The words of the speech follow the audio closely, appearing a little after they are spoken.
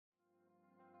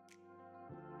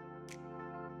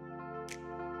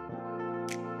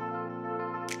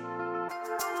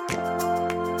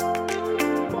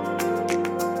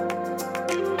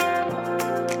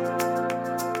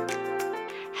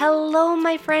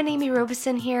my friend Amy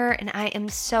Robeson here, and I am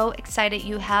so excited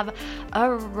you have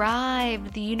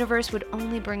arrived. The universe would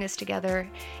only bring us together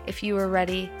if you were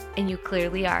ready, and you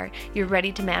clearly are. You're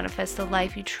ready to manifest the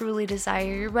life you truly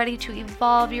desire. You're ready to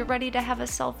evolve. You're ready to have a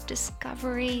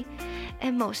self-discovery.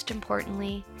 And most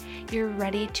importantly, you're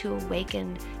ready to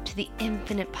awaken to the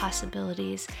infinite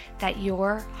possibilities that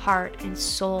your heart and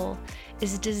soul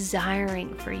is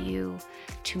desiring for you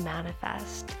to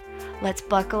manifest. Let's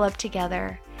buckle up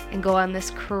together and go on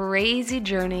this crazy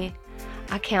journey.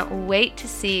 I can't wait to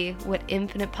see what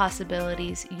infinite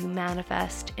possibilities you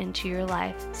manifest into your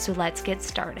life. So let's get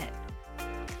started.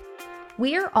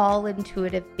 We are all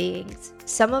intuitive beings.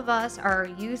 Some of us are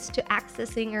used to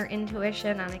accessing our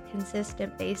intuition on a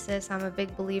consistent basis. I'm a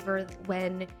big believer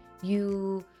when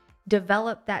you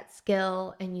develop that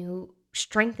skill and you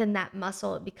strengthen that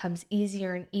muscle, it becomes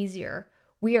easier and easier.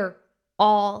 We are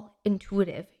all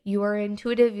intuitive. You are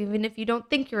intuitive even if you don't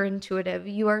think you're intuitive.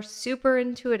 You are super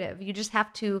intuitive. You just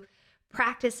have to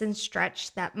practice and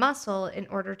stretch that muscle in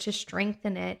order to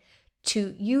strengthen it,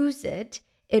 to use it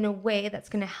in a way that's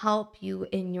going to help you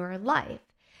in your life.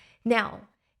 Now,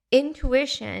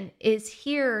 intuition is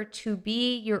here to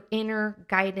be your inner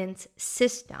guidance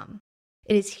system.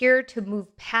 It is here to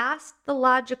move past the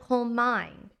logical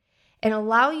mind and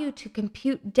allow you to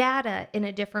compute data in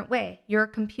a different way. You're a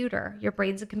computer. Your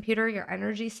brain's a computer. Your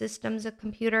energy system's a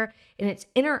computer. And it's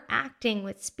interacting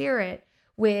with spirit,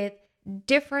 with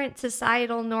different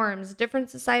societal norms,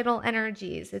 different societal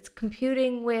energies. It's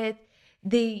computing with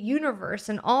the universe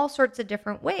in all sorts of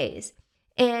different ways.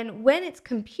 And when it's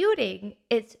computing,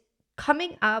 it's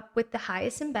coming up with the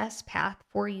highest and best path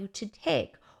for you to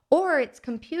take. Or it's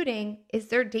computing, is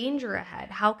there danger ahead?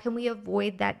 How can we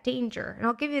avoid that danger? And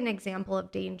I'll give you an example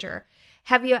of danger.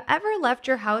 Have you ever left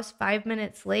your house 5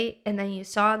 minutes late and then you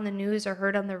saw on the news or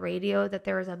heard on the radio that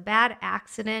there was a bad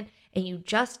accident and you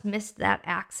just missed that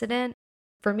accident?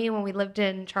 For me, when we lived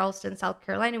in Charleston, South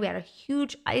Carolina, we had a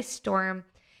huge ice storm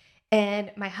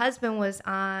and my husband was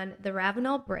on the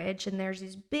Ravenel Bridge and there's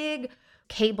these big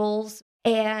cables.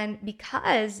 And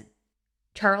because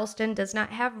Charleston does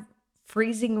not have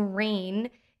freezing rain,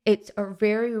 it's a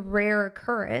very rare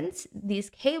occurrence. These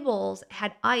cables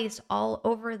had ice all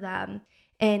over them,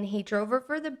 and he drove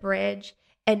over the bridge,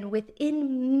 and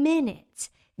within minutes,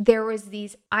 there was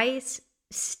these ice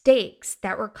stakes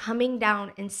that were coming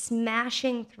down and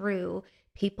smashing through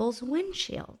people's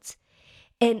windshields.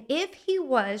 And if he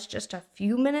was just a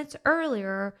few minutes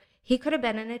earlier, he could have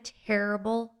been in a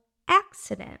terrible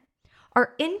accident.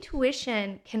 Our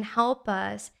intuition can help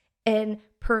us and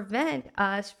prevent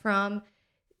us from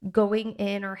going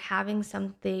in or having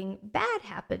something bad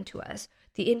happen to us.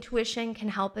 The intuition can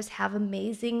help us have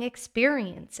amazing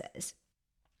experiences.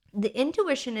 The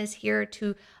intuition is here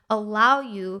to allow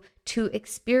you to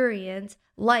experience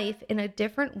life in a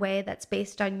different way that's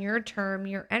based on your term,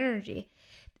 your energy.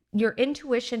 Your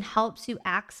intuition helps you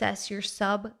access your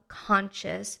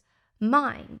subconscious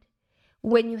mind.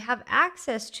 When you have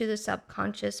access to the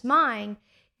subconscious mind,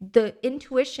 the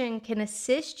intuition can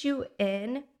assist you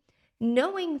in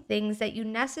knowing things that you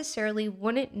necessarily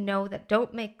wouldn't know that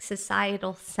don't make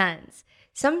societal sense.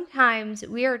 Sometimes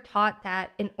we are taught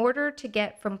that in order to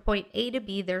get from point A to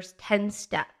B, there's 10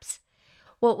 steps.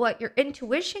 Well, what your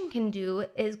intuition can do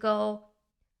is go,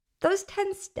 those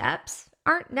 10 steps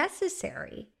aren't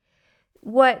necessary.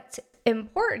 What's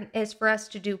important is for us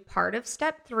to do part of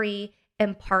step 3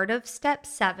 and part of step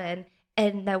 7,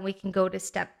 and then we can go to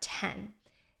step 10.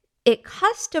 It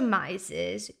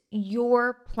customizes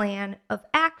your plan of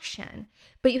action,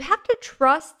 but you have to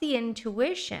trust the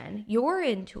intuition, your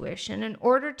intuition, in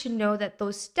order to know that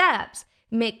those steps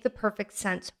make the perfect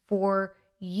sense for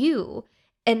you.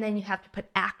 And then you have to put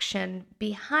action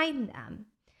behind them.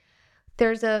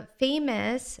 There's a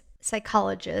famous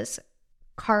psychologist,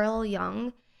 Carl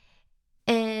Jung,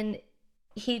 and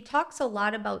he talks a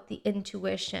lot about the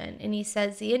intuition, and he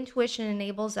says the intuition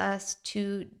enables us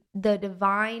to the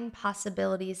divine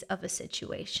possibilities of a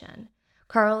situation.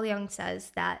 Carl Jung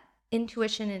says that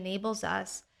intuition enables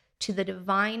us to the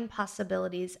divine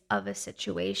possibilities of a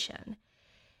situation.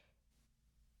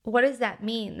 What does that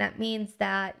mean? That means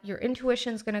that your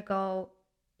intuition is going to go,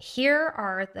 here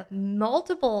are the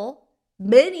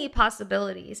many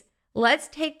possibilities. Let's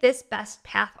take this best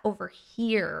path over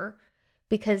here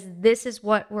because this is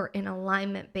what we're in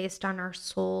alignment based on our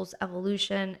soul's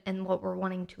evolution and what we're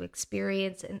wanting to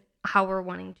experience and how we're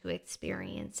wanting to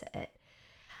experience it.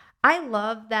 I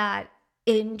love that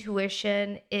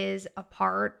intuition is a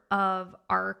part of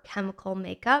our chemical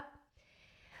makeup.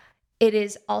 It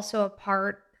is also a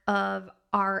part of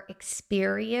our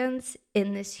experience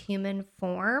in this human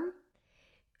form.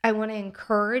 I want to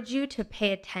encourage you to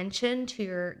pay attention to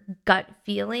your gut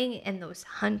feeling and those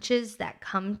hunches that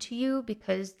come to you,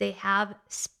 because they have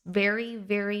very,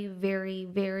 very, very,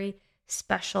 very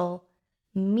special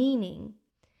meaning.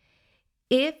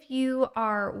 If you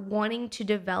are wanting to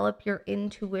develop your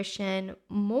intuition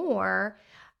more,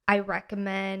 I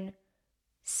recommend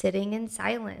sitting in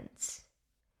silence,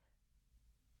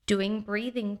 doing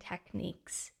breathing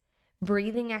techniques.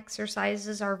 Breathing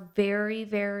exercises are very,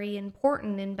 very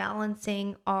important in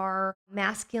balancing our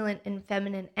masculine and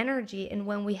feminine energy. And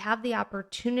when we have the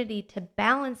opportunity to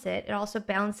balance it, it also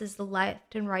balances the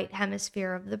left and right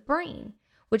hemisphere of the brain,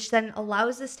 which then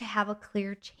allows us to have a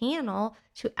clear channel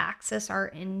to access our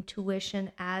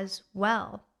intuition as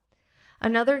well.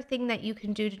 Another thing that you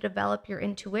can do to develop your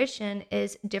intuition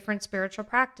is different spiritual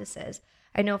practices.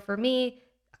 I know for me,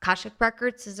 Akashic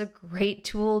Records is a great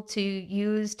tool to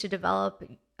use to develop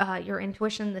your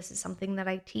intuition. This is something that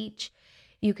I teach.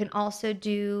 You can also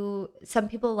do, some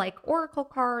people like oracle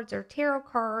cards or tarot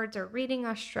cards or reading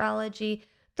astrology.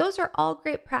 Those are all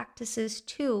great practices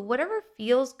too. Whatever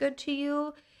feels good to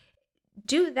you,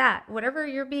 do that. Whatever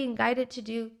you're being guided to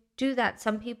do, do that.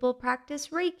 Some people practice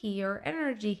Reiki or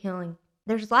energy healing.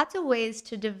 There's lots of ways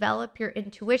to develop your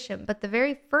intuition, but the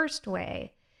very first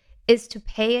way is to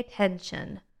pay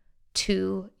attention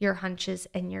to your hunches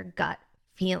and your gut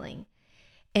feeling.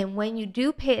 And when you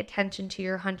do pay attention to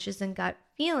your hunches and gut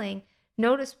feeling,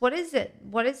 notice, what is it?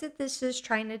 What is it this is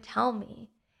trying to tell me?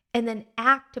 And then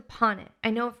act upon it. I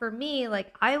know for me,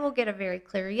 like, I will get a very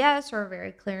clear yes or a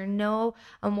very clear no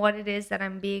on what it is that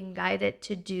I'm being guided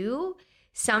to do.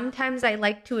 Sometimes I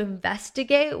like to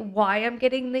investigate why I'm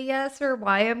getting the yes or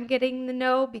why I'm getting the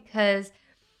no, because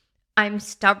I'm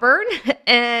stubborn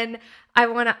and I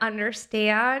want to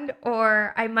understand,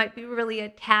 or I might be really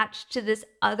attached to this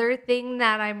other thing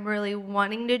that I'm really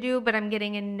wanting to do, but I'm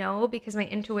getting a no because my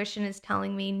intuition is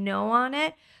telling me no on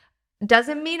it.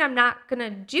 Doesn't mean I'm not going to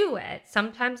do it.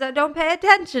 Sometimes I don't pay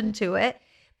attention to it,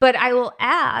 but I will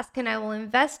ask and I will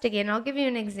investigate. And I'll give you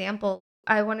an example.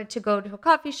 I wanted to go to a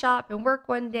coffee shop and work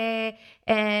one day,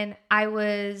 and I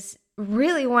was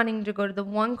really wanting to go to the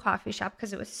one coffee shop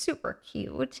because it was super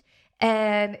cute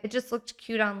and it just looked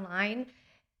cute online.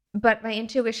 But my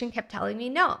intuition kept telling me,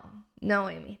 no, no,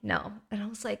 Amy, no. And I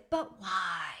was like, but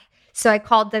why? So I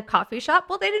called the coffee shop.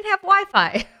 Well, they didn't have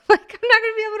Wi-Fi. Like, I'm not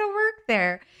going to be able to work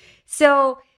there.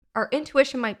 So our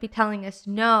intuition might be telling us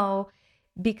no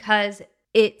because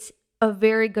it's a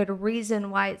very good reason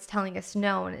why it's telling us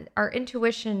no. And our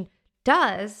intuition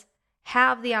does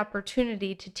have the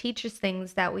opportunity to teach us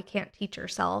things that we can't teach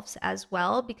ourselves as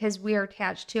well, because we are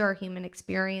attached to our human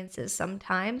experiences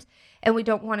sometimes, and we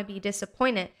don't want to be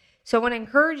disappointed. So I want to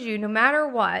encourage you, no matter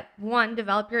what, one,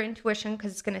 develop your intuition,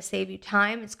 because it's going to save you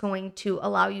time. It's going to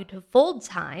allow you to fold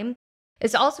time.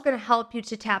 It's also going to help you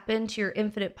to tap into your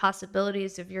infinite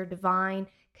possibilities of your divine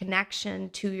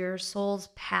connection to your soul's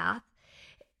path.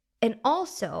 And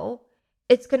also,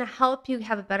 it's going to help you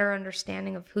have a better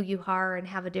understanding of who you are and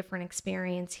have a different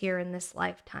experience here in this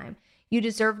lifetime. You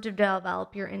deserve to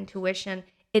develop your intuition.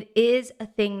 It is a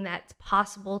thing that's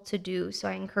possible to do. So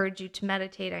I encourage you to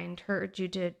meditate. I encourage you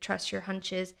to trust your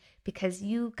hunches, because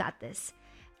you got this.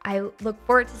 I look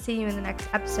forward to seeing you in the next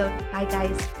episode. Bye,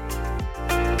 guys.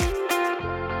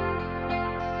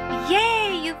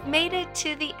 Yay! You've made it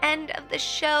to the end of the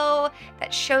show.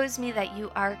 That shows me that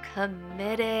you are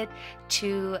committed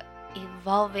to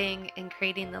evolving and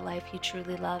creating the life you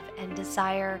truly love and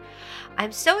desire.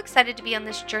 I'm so excited to be on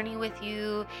this journey with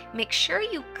you. Make sure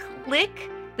you click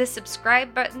the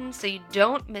subscribe button so you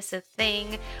don't miss a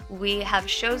thing. We have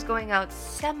shows going out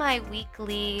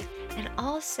semi-weekly, and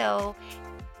also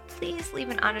please leave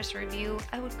an honest review.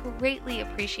 I would greatly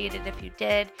appreciate it if you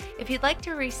did. If you'd like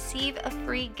to receive a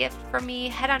free gift from me,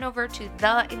 head on over to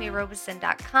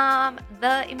theamyrobeson.com,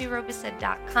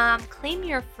 theamyrobeson.com. Claim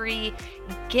your free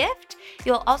gift.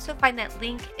 You'll also find that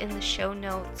link in the show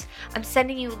notes. I'm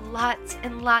sending you lots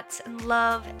and lots and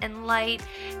love and light.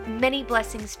 Many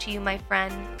blessings to you, my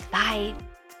friend. Bye.